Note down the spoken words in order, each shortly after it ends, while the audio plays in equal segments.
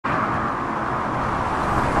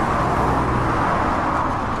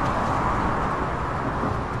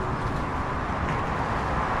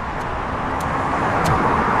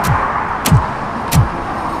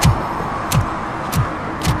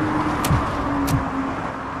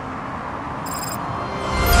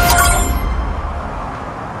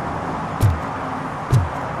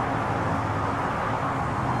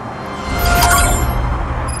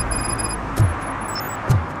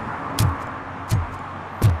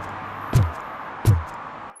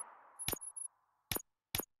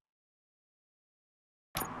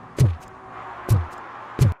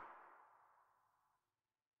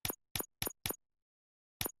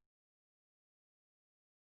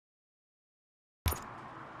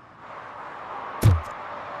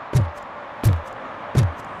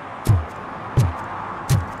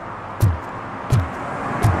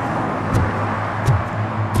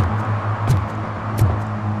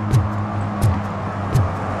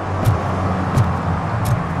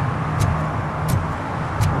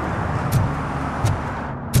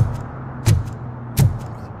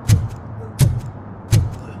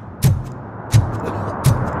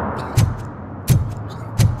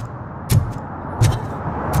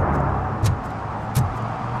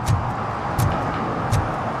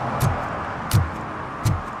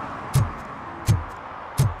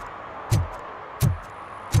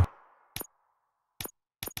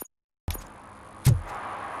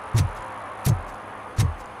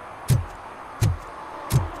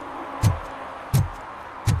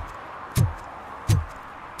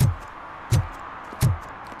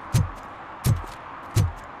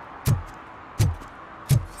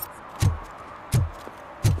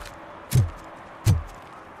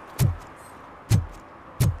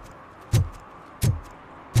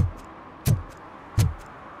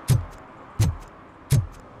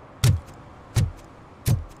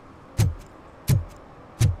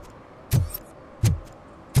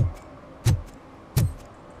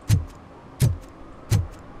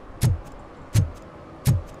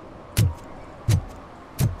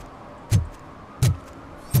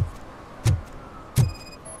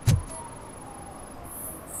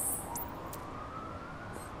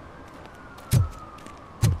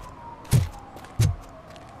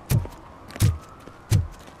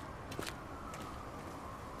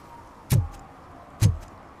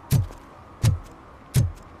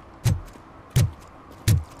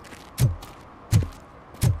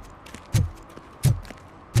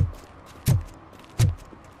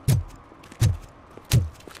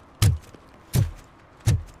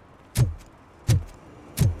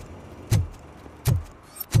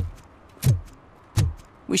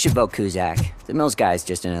We should vote Kuzak. The Mills guy's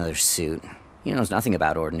just another suit. He knows nothing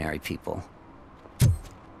about ordinary people.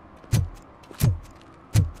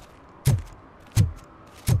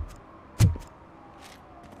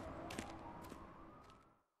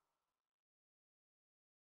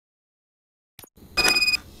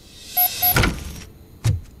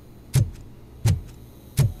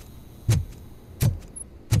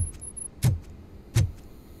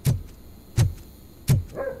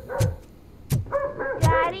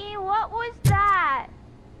 Daddy, what was that?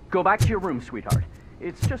 Go back to your room, sweetheart.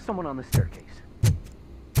 It's just someone on the staircase.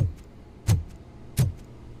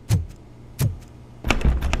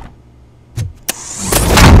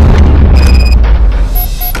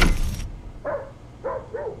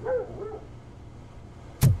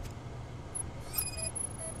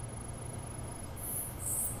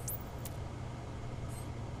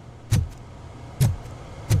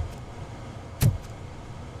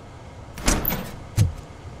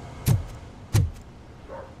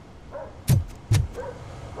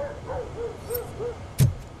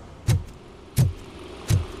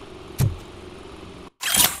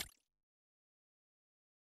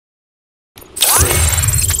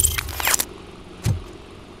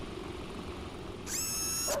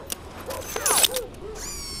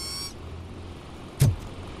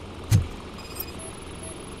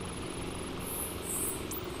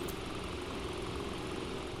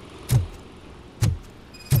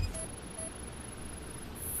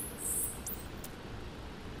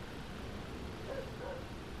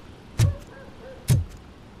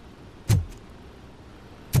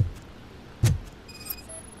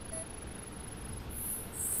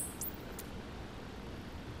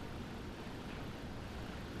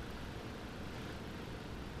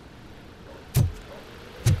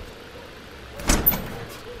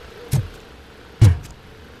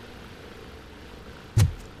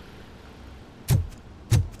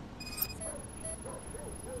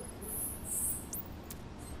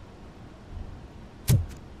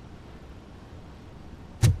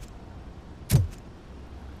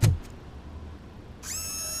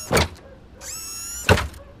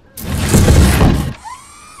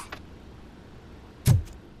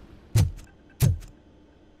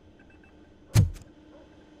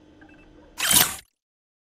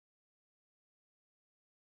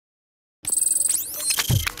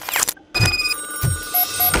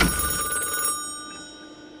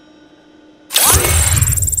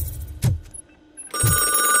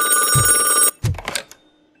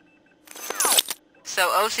 So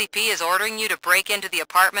OCP is ordering you to break into the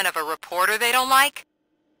apartment of a reporter they don't like?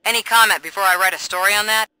 Any comment before I write a story on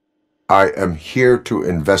that? I am here to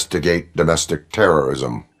investigate domestic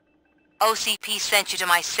terrorism. OCP sent you to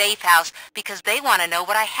my safe house because they want to know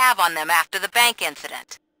what I have on them after the bank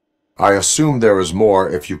incident. I assume there is more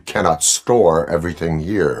if you cannot store everything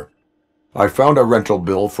here. I found a rental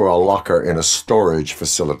bill for a locker in a storage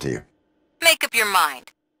facility. Make up your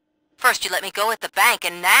mind. First you let me go at the bank,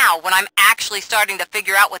 and now, when I'm actually starting to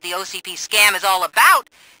figure out what the OCP scam is all about,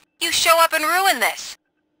 you show up and ruin this.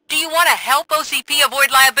 Do you want to help OCP avoid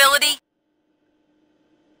liability?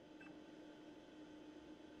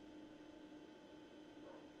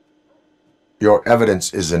 Your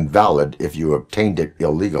evidence is invalid if you obtained it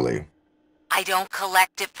illegally. I don't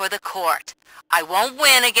collect it for the court. I won't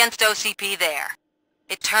win against OCP there.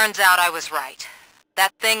 It turns out I was right.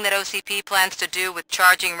 That thing that OCP plans to do with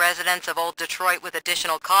charging residents of Old Detroit with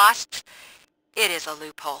additional costs, it is a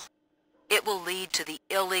loophole. It will lead to the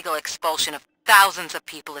illegal expulsion of thousands of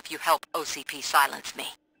people if you help OCP silence me.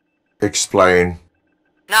 Explain.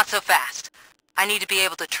 Not so fast. I need to be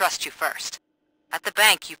able to trust you first. At the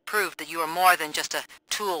bank, you've proved that you are more than just a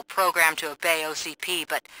tool programmed to obey OCP,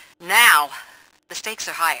 but now, the stakes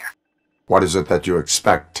are higher. What is it that you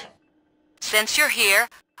expect? Since you're here,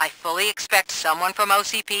 I fully expect someone from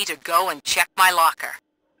OCP to go and check my locker.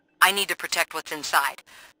 I need to protect what's inside,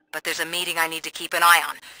 but there's a meeting I need to keep an eye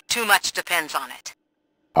on. Too much depends on it.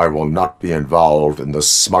 I will not be involved in the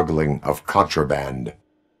smuggling of contraband.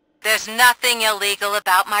 There's nothing illegal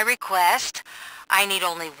about my request. I need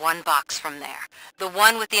only one box from there. The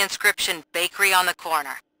one with the inscription Bakery on the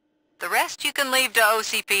corner. The rest you can leave to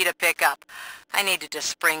OCP to pick up. I needed to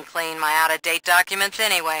spring clean my out-of-date documents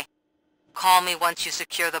anyway. Call me once you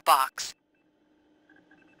secure the box.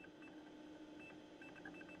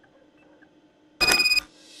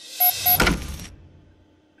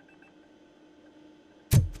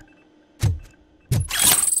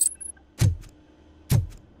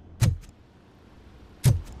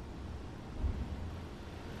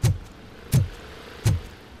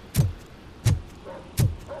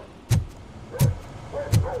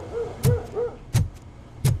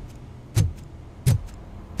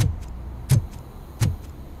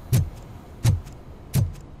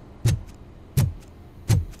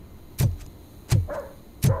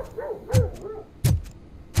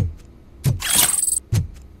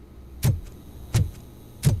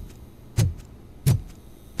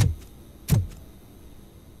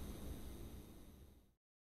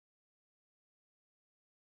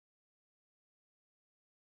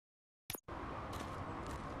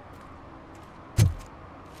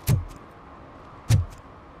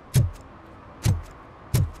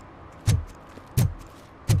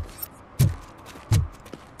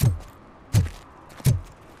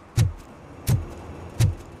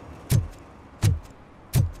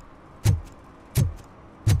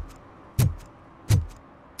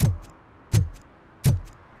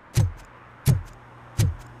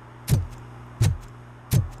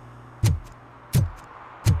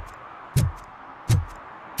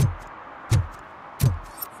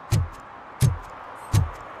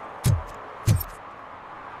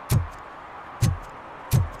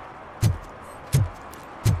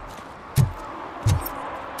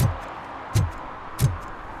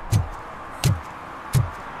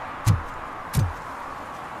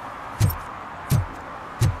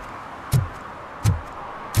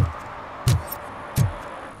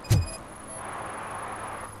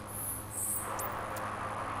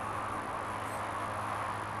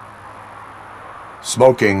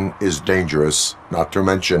 Smoking is dangerous, not to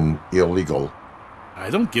mention illegal. I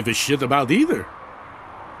don't give a shit about either.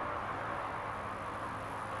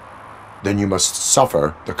 Then you must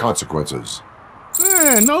suffer the consequences.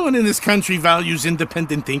 No one in this country values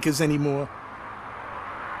independent thinkers anymore.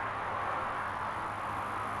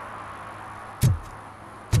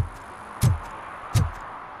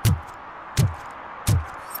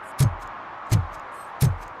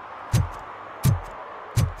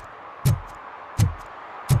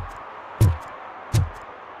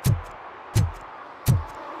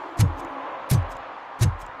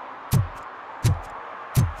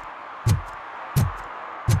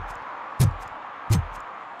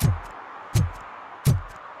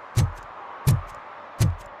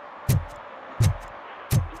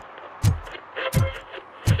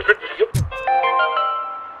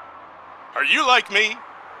 Are you like me?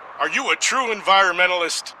 Are you a true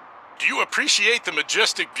environmentalist? Do you appreciate the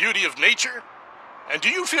majestic beauty of nature? And do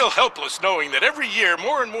you feel helpless knowing that every year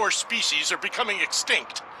more and more species are becoming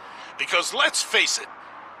extinct? Because let's face it,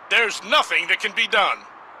 there's nothing that can be done.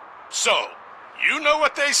 So, you know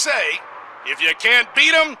what they say, if you can't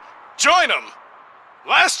beat 'em, join 'em.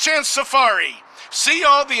 Last Chance Safari. See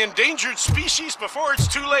all the endangered species before it's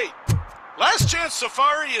too late. Last Chance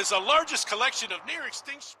Safari is the largest collection of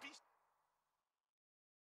near-extinct species.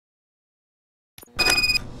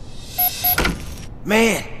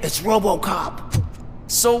 Man, it's RoboCop.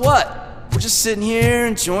 So what? We're just sitting here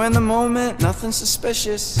enjoying the moment, nothing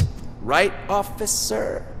suspicious. Right,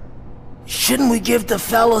 officer? Shouldn't we give the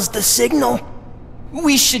fellas the signal?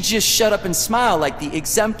 We should just shut up and smile like the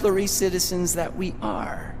exemplary citizens that we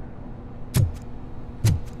are.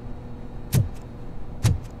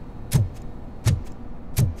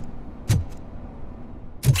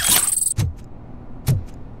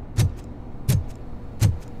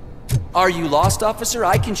 Are you lost, officer?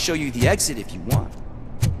 I can show you the exit if you want.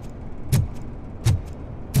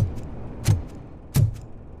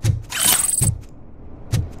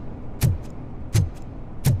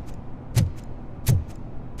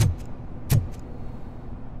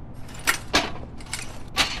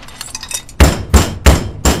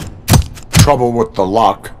 Trouble with the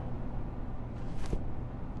lock.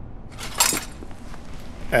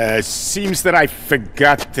 Seems that I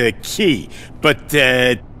forgot the key, but,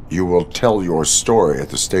 You will tell your story at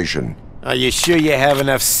the station. Are you sure you have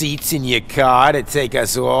enough seats in your car to take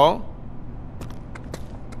us all?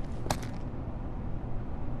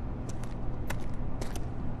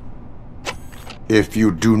 If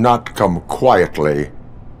you do not come quietly,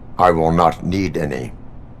 I will not need any.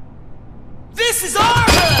 This is our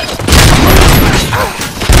hood!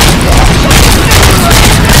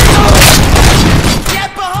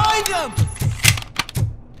 Get behind him!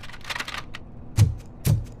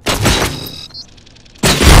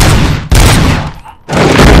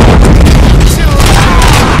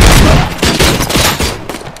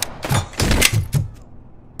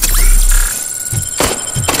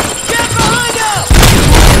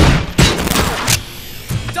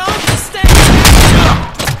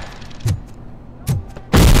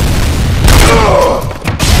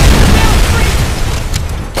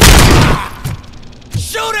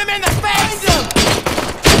 Shoot him in the face!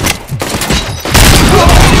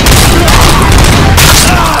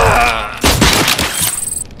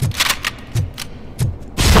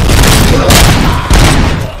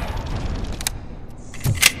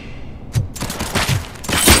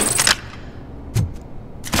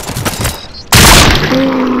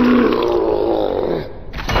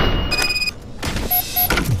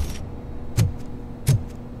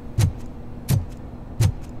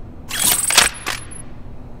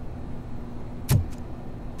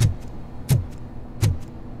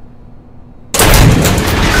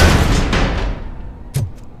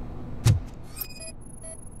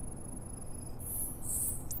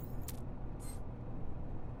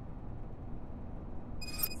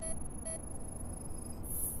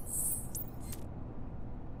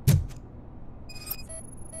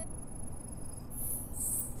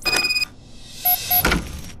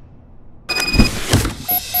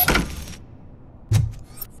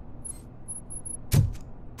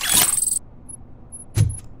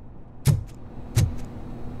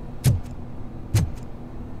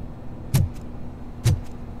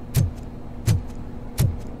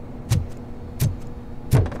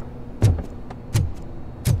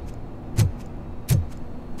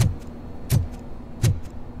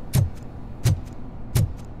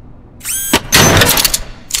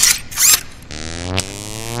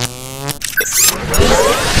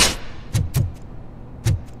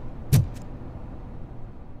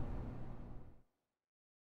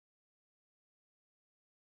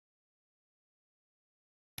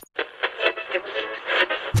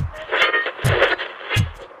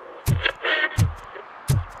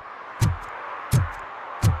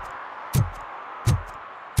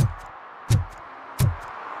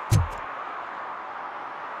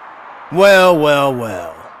 Well, well,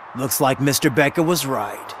 well. Looks like Mr. Becker was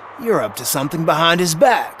right. You're up to something behind his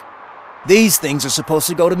back. These things are supposed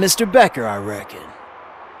to go to Mr. Becker, I reckon.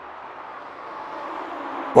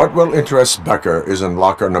 What will interest Becker is in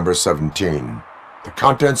locker number 17. The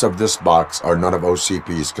contents of this box are none of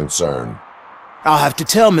OCP's concern. I'll have to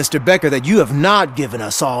tell Mr. Becker that you have not given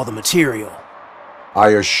us all the material. I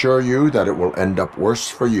assure you that it will end up worse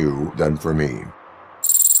for you than for me.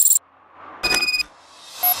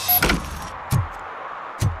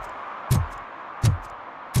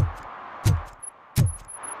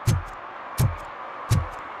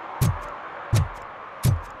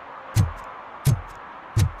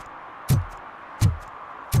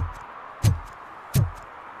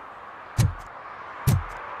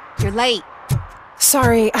 You're late.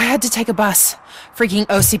 Sorry, I had to take a bus. Freaking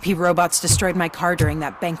OCP robots destroyed my car during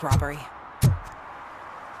that bank robbery.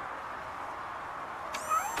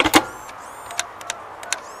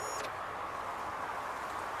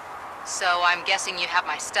 So I'm guessing you have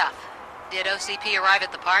my stuff. Did OCP arrive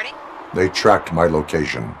at the party? They tracked my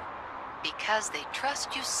location. Because they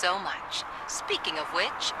trust you so much. Speaking of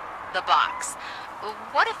which, the box.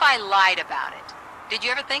 What if I lied about it? Did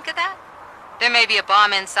you ever think of that? There may be a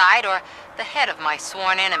bomb inside, or the head of my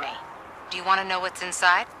sworn enemy. Do you want to know what's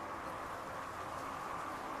inside?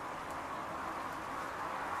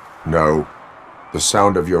 No. The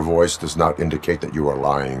sound of your voice does not indicate that you are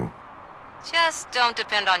lying. Just don't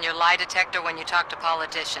depend on your lie detector when you talk to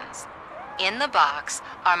politicians. In the box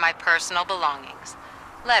are my personal belongings.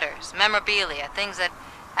 Letters, memorabilia, things that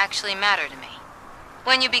actually matter to me.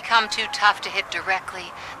 When you become too tough to hit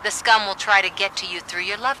directly, the scum will try to get to you through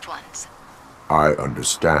your loved ones. I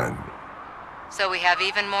understand. So we have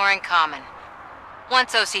even more in common.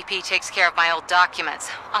 Once OCP takes care of my old documents,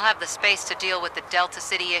 I'll have the space to deal with the Delta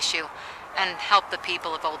City issue and help the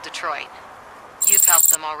people of Old Detroit. You've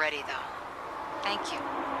helped them already, though. Thank you.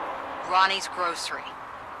 Ronnie's Grocery.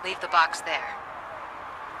 Leave the box there.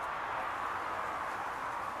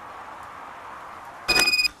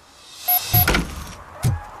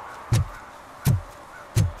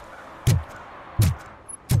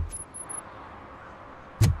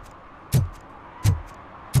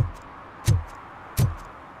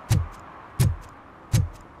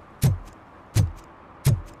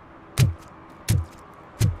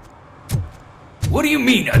 What do you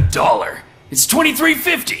mean, $1? It's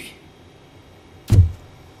 $23.50.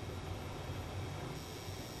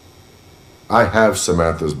 I have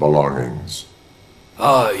Samantha's belongings.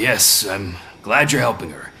 Ah, yes, I'm glad you're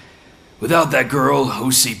helping her. Without that girl,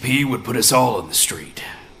 OCP would put us all on the street.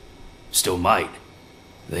 Still might.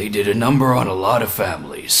 They did a number on a lot of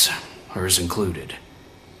families, hers included.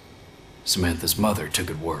 Samantha's mother took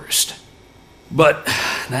it worst. But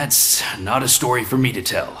that's not a story for me to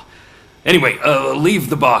tell. Anyway,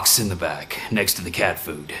 leave the box in the back, next to the cat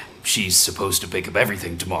food. She's supposed to pick up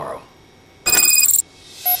everything tomorrow.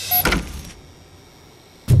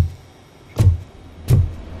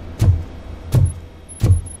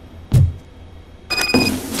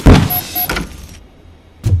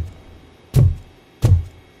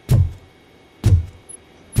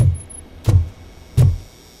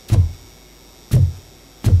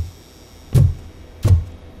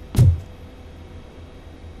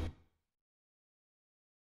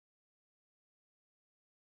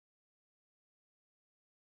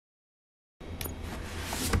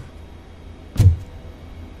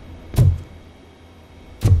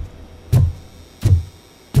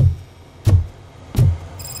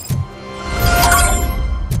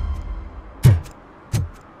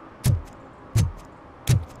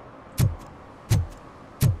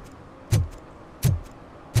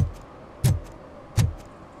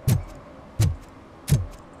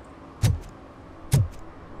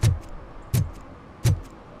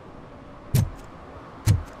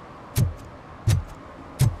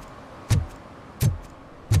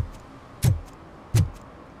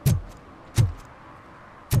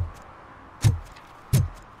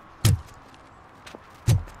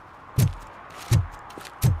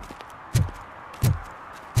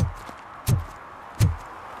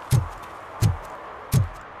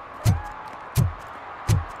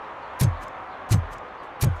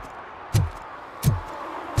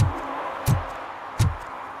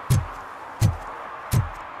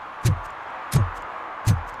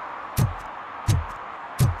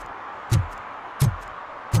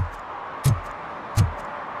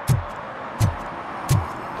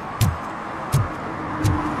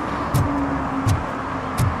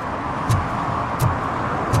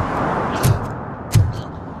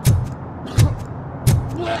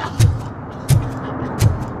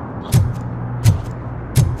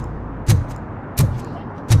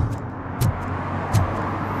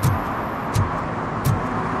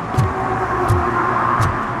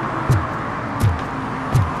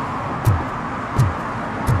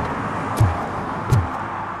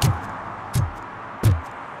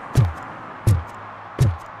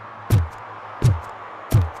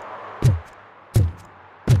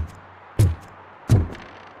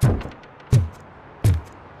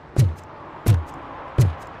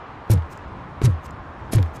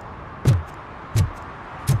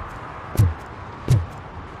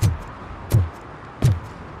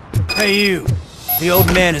 Hey you, the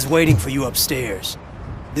old man is waiting for you upstairs.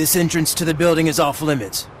 This entrance to the building is off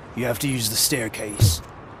limits. You have to use the staircase.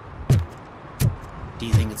 Do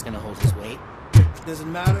you think it's gonna hold his weight?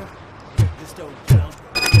 Doesn't matter. Just don't count.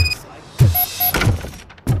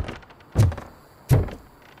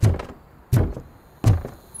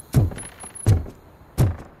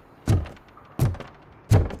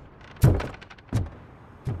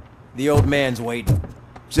 The old man's waiting.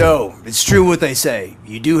 So, it's true what they say.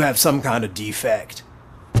 You do have some kind of defect.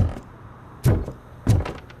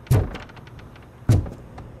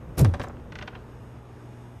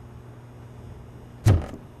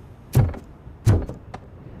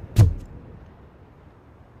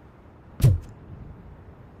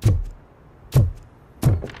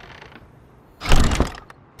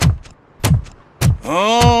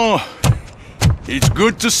 Oh, it's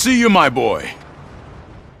good to see you, my boy.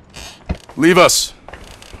 Leave us.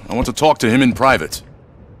 I want to talk to him in private.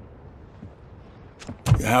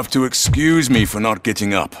 You have to excuse me for not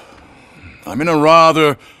getting up. I'm in a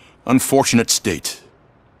rather unfortunate state.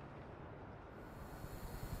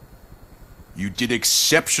 You did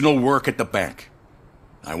exceptional work at the bank.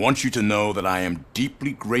 I want you to know that I am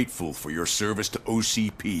deeply grateful for your service to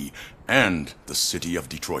OCP and the city of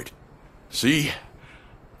Detroit. See,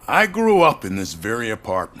 I grew up in this very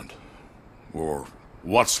apartment, or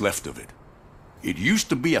what's left of it. It used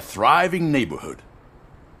to be a thriving neighborhood.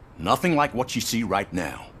 Nothing like what you see right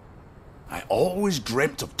now. I always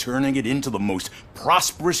dreamt of turning it into the most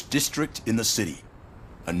prosperous district in the city.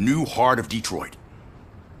 A new heart of Detroit.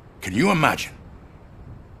 Can you imagine?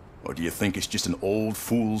 Or do you think it's just an old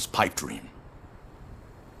fool's pipe dream?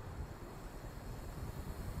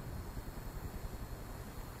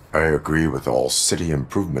 I agree with all city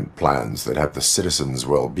improvement plans that have the citizens'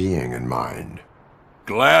 well-being in mind.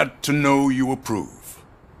 Glad to know you approve.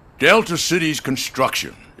 Delta City's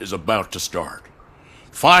construction is about to start.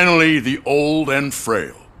 Finally, the old and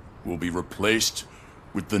frail will be replaced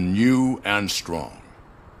with the new and strong.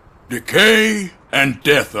 Decay and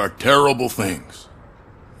death are terrible things.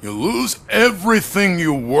 You lose everything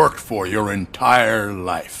you worked for your entire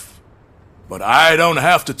life. But I don't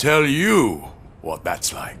have to tell you what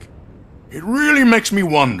that's like. It really makes me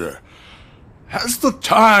wonder, has the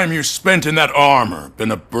time you spent in that armor been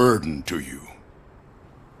a burden to you?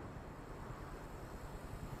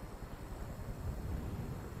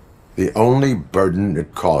 The only burden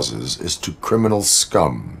it causes is to criminal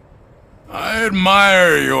scum. I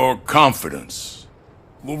admire your confidence.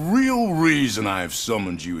 The real reason I've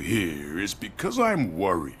summoned you here is because I'm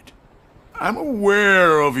worried. I'm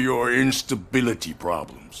aware of your instability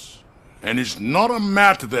problems, and it's not a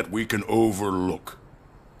matter that we can overlook.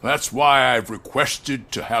 That's why I've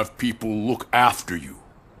requested to have people look after you.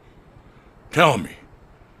 Tell me,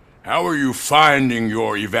 how are you finding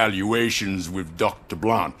your evaluations with Dr.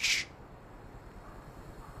 Blanche?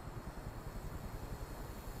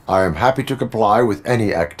 I am happy to comply with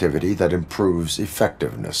any activity that improves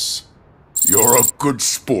effectiveness. You're a good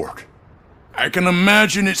sport. I can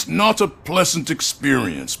imagine it's not a pleasant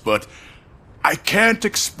experience, but I can't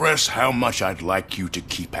express how much I'd like you to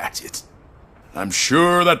keep at it. I'm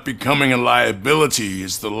sure that becoming a liability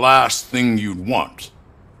is the last thing you'd want.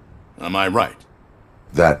 Am I right?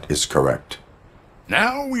 That is correct.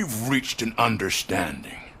 Now we've reached an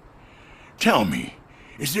understanding. Tell me,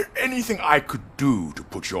 is there anything I could do to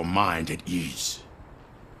put your mind at ease?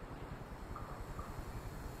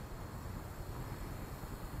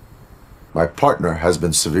 My partner has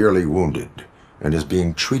been severely wounded and is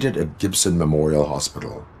being treated at Gibson Memorial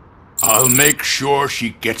Hospital. I'll make sure she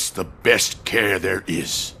gets the best care there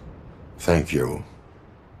is. Thank you.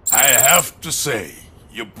 I have to say,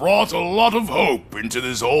 you brought a lot of hope into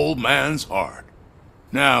this old man's heart.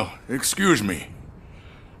 Now, excuse me.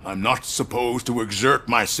 I'm not supposed to exert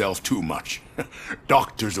myself too much.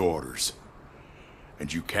 Doctor's orders.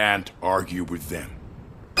 And you can't argue with them.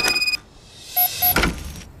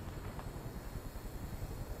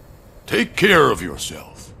 Take care of yourself.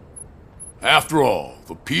 After all,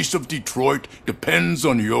 the peace of Detroit depends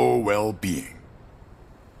on your well-being.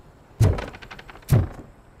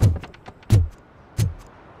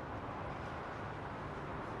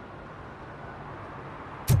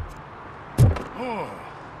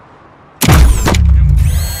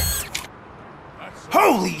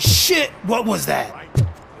 Holy shit! What was that?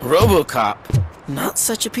 RoboCop. Not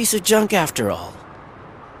such a piece of junk after all.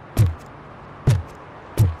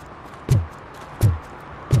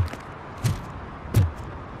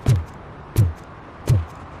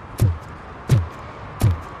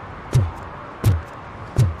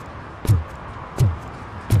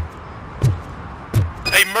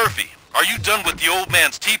 Hey, Murphy, Are you done with the old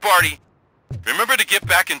man's tea party? Remember to get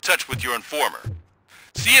back in touch with your informer.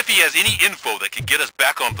 See if he has any info that could get us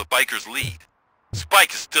back on the biker's lead.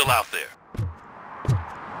 Spike is still out there.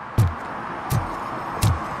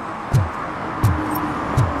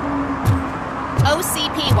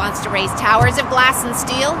 OCP wants to raise towers of glass and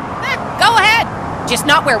steel. Go ahead. Just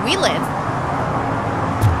not where we live.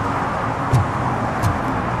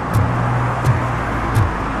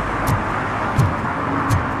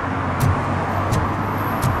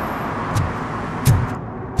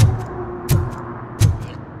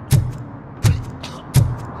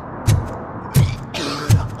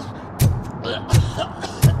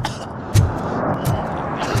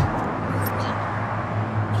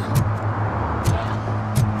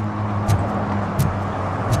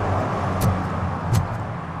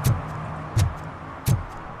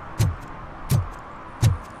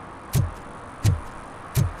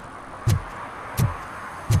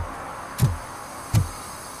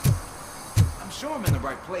 Sure I'm in the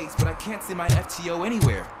right place, but I can't see my FTO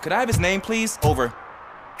anywhere. Could I have his name, please? Over.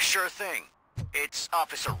 Sure thing. It's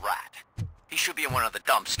Officer Rat. He should be in one of the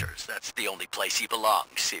dumpsters. That's the only place he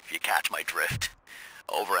belongs, if you catch my drift.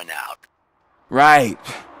 Over and out. Right.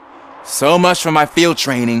 So much for my field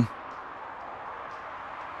training.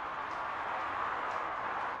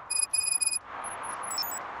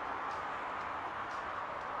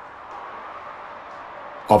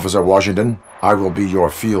 Officer Washington, I will be your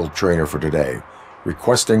field trainer for today.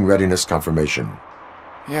 Requesting readiness confirmation.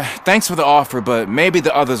 Yeah, thanks for the offer, but maybe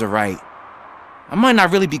the others are right. I might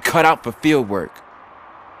not really be cut out for field work.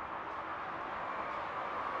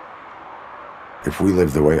 If we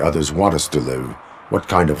live the way others want us to live, what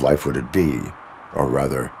kind of life would it be? Or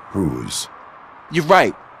rather, whose? You're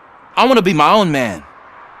right. I want to be my own man.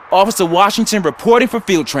 Officer Washington reporting for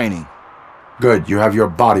field training. Good, you have your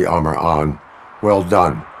body armor on. Well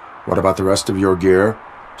done. What about the rest of your gear?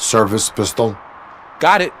 Service pistol?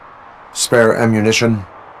 Got it. Spare ammunition?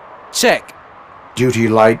 Check. Duty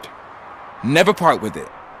light? Never part with it.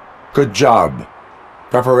 Good job.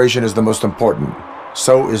 Preparation is the most important.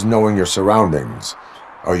 So is knowing your surroundings.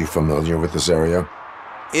 Are you familiar with this area?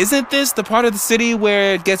 Isn't this the part of the city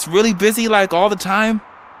where it gets really busy like all the time?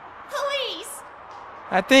 Police!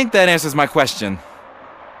 I think that answers my question.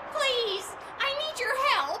 Please! I need your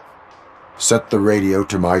help! Set the radio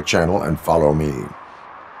to my channel and follow me.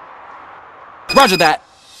 Roger that!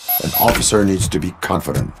 An officer needs to be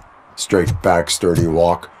confident. Straight back, sturdy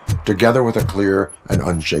walk, together with a clear and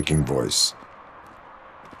unshaking voice.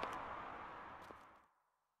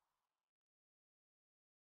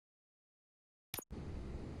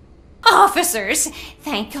 Officers,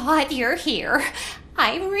 thank God you're here.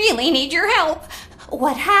 I really need your help.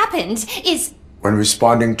 What happened is... When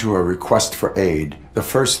responding to a request for aid, the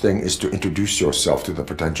first thing is to introduce yourself to the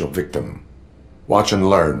potential victim. Watch and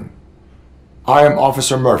learn. I am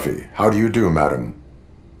Officer Murphy. How do you do, madam?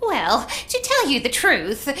 Well, to tell you the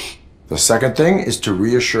truth... The second thing is to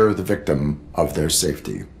reassure the victim of their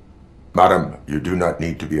safety. Madam, you do not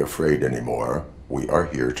need to be afraid anymore. We are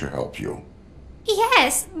here to help you.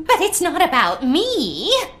 Yes, but it's not about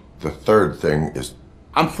me. The third thing is...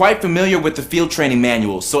 I'm quite familiar with the field training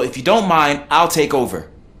manual, so if you don't mind, I'll take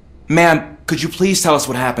over. Ma'am, could you please tell us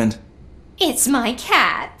what happened? It's my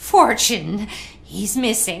cat, Fortune. He's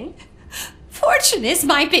missing. Fortune is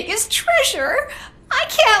my biggest treasure. I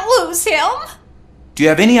can't lose him. Do you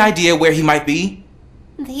have any idea where he might be?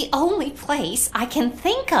 The only place I can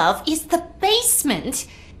think of is the basement.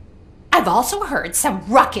 I've also heard some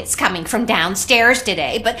ruckus coming from downstairs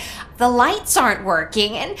today, but the lights aren't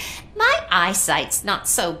working and my eyesight's not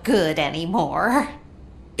so good anymore.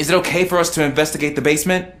 Is it okay for us to investigate the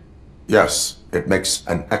basement? Yes, it makes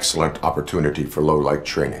an excellent opportunity for low-light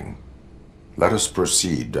training. Let us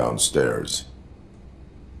proceed downstairs.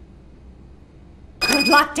 Good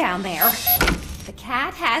luck down there. The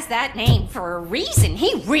cat has that name for a reason.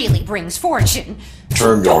 He really brings fortune.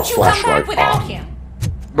 Turn your Don't you come back flashlight without on. him.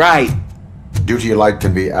 Right. Duty light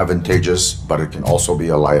can be advantageous, but it can also be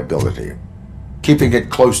a liability. Keeping it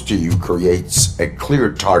close to you creates a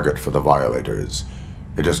clear target for the violators.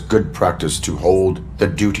 It is good practice to hold the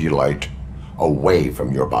duty light away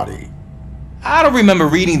from your body. I don't remember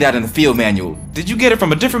reading that in the field manual. Did you get it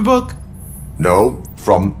from a different book? No,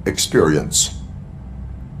 from experience.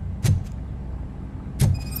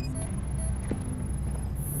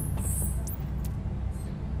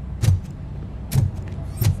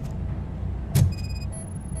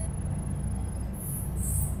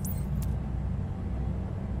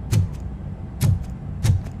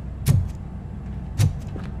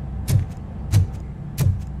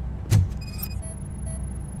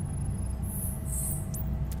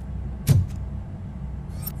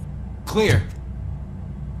 Clear.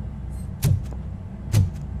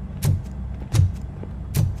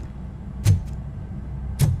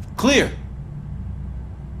 Clear.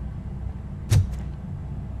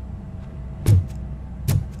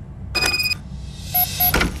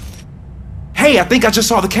 Hey, I think I just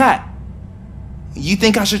saw the cat. You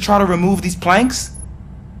think I should try to remove these planks?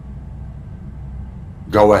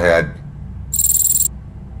 Go ahead.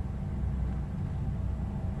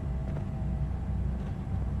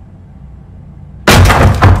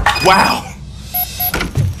 Wow!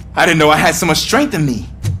 I didn't know I had so much strength in me.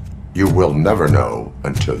 You will never know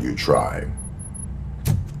until you try.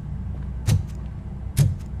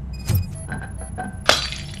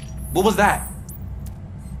 What was that?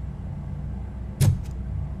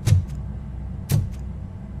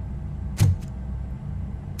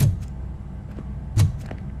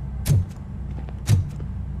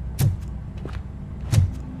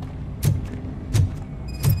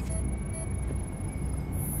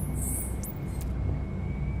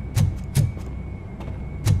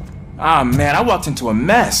 Ah man, I walked into a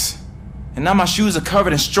mess. And now my shoes are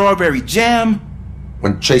covered in strawberry jam.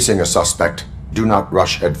 When chasing a suspect, do not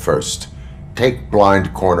rush head first. Take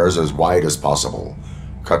blind corners as wide as possible.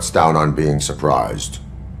 Cuts down on being surprised.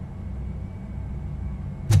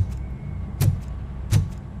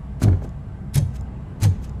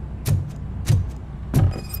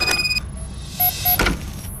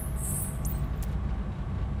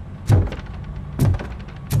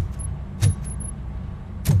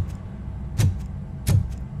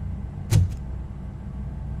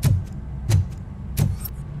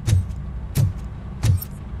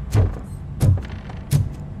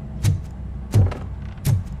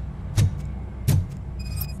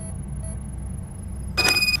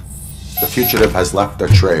 The fugitive has left a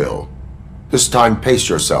trail. This time pace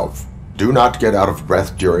yourself. Do not get out of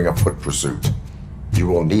breath during a foot pursuit. You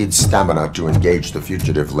will need stamina to engage the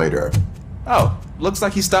fugitive later. Oh, looks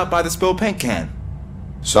like he stopped by the spilled paint can.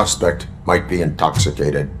 Suspect might be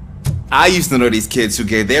intoxicated. I used to know these kids who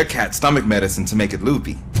gave their cat stomach medicine to make it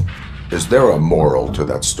loopy. Is there a moral to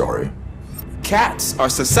that story? Cats are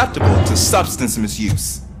susceptible to substance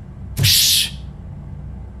misuse. Shh!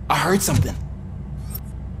 I heard something.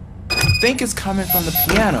 I think it's coming from the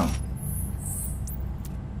piano.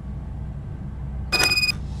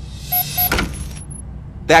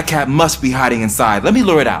 That cat must be hiding inside. Let me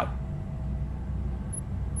lure it out.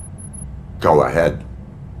 Go ahead.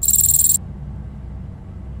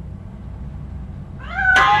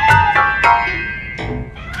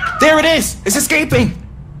 There it is! It's escaping!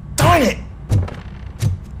 Darn it!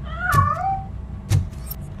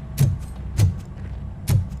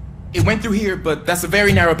 It went through here, but that's a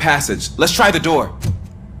very narrow passage. Let's try the door.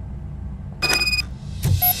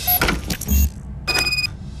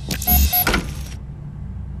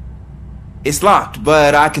 It's locked,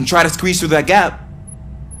 but I can try to squeeze through that gap.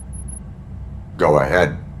 Go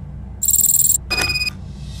ahead.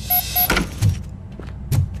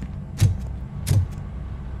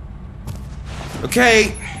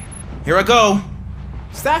 Okay, here I go.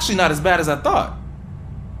 It's actually not as bad as I thought.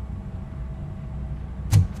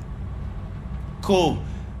 Cool.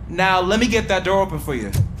 Now let me get that door open for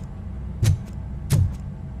you.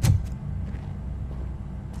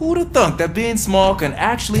 Who'd have thunk that being small can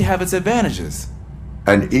actually have its advantages?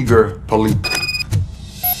 An eager police.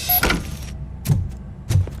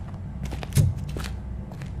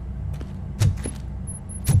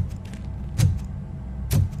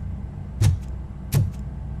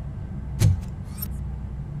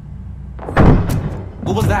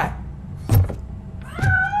 What was that?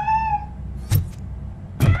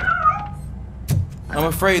 I'm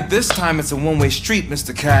afraid this time it's a one-way street,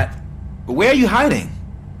 Mr. Cat. But where are you hiding?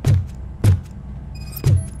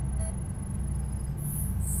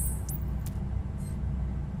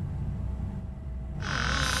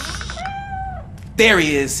 There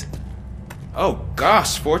he is. Oh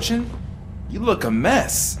gosh, Fortune. You look a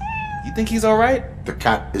mess. You think he's alright? The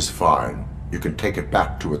cat is fine. You can take it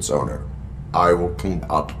back to its owner. I will clean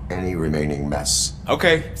up any remaining mess.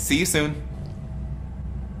 Okay, see you soon.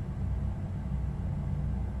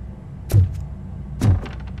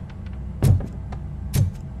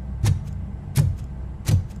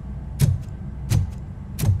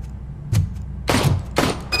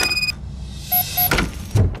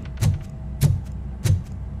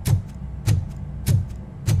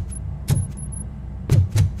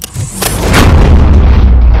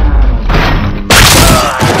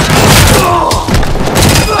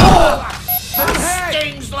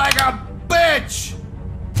 Stings like a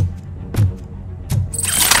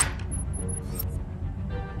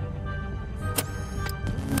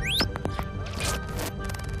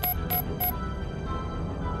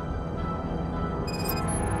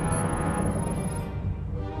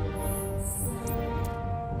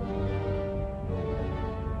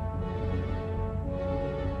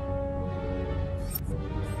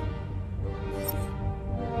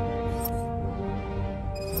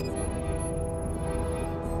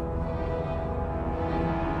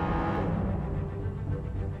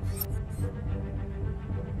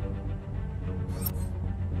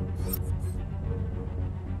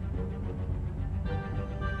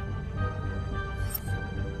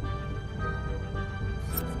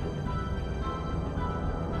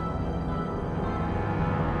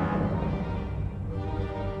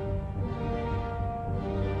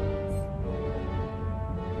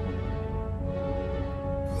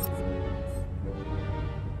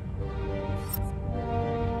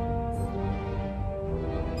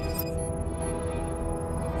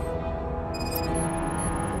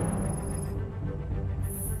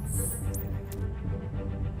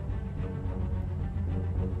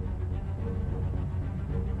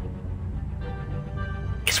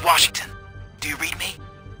is Washington. Do you read me?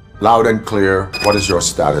 Loud and clear. What is your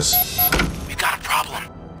status? We got a problem.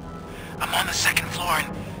 I'm on the second floor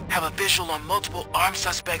and have a visual on multiple armed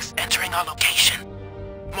suspects entering our location.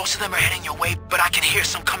 Most of them are heading your way, but I can hear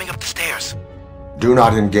some coming up the stairs. Do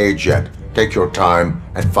not engage yet. Take your time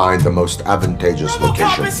and find the most advantageous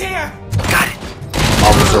location. RoboCop is here!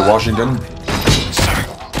 Officer Washington? Sir.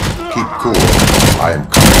 Keep cool. I am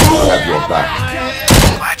coming to have your back.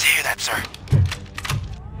 Glad to hear that, sir.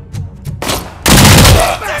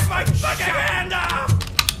 Take my fucking hand off!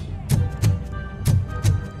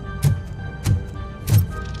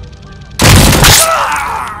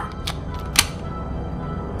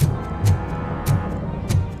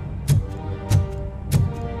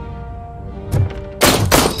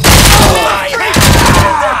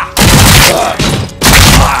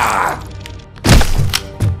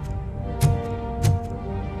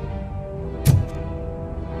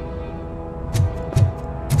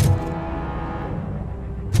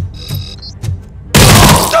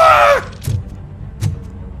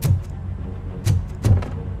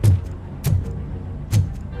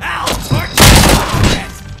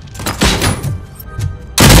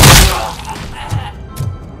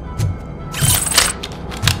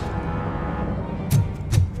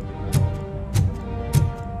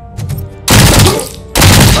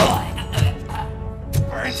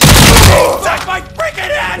 Take my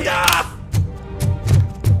freaking hand off!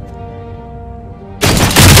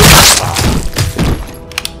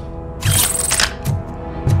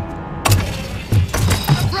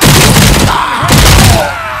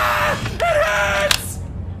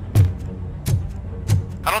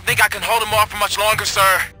 I don't think I can hold him off for much longer,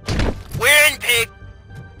 sir. We're in, pig.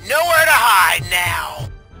 Nowhere to hide now.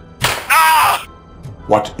 Ah!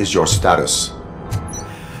 What is your status?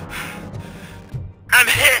 I'm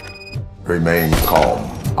hit. Remain calm.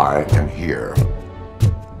 I am here.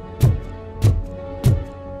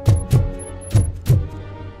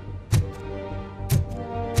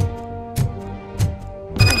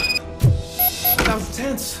 That was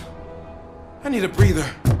tense. I need a breather.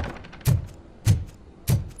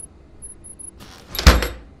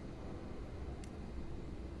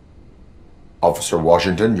 Officer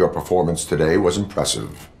Washington, your performance today was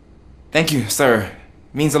impressive. Thank you, sir.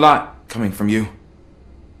 Means a lot coming from you.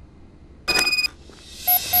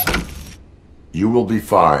 You will be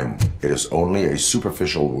fine. It is only a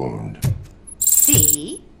superficial wound.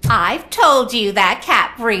 See? I've told you that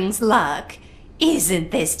cat brings luck.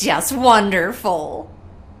 Isn't this just wonderful?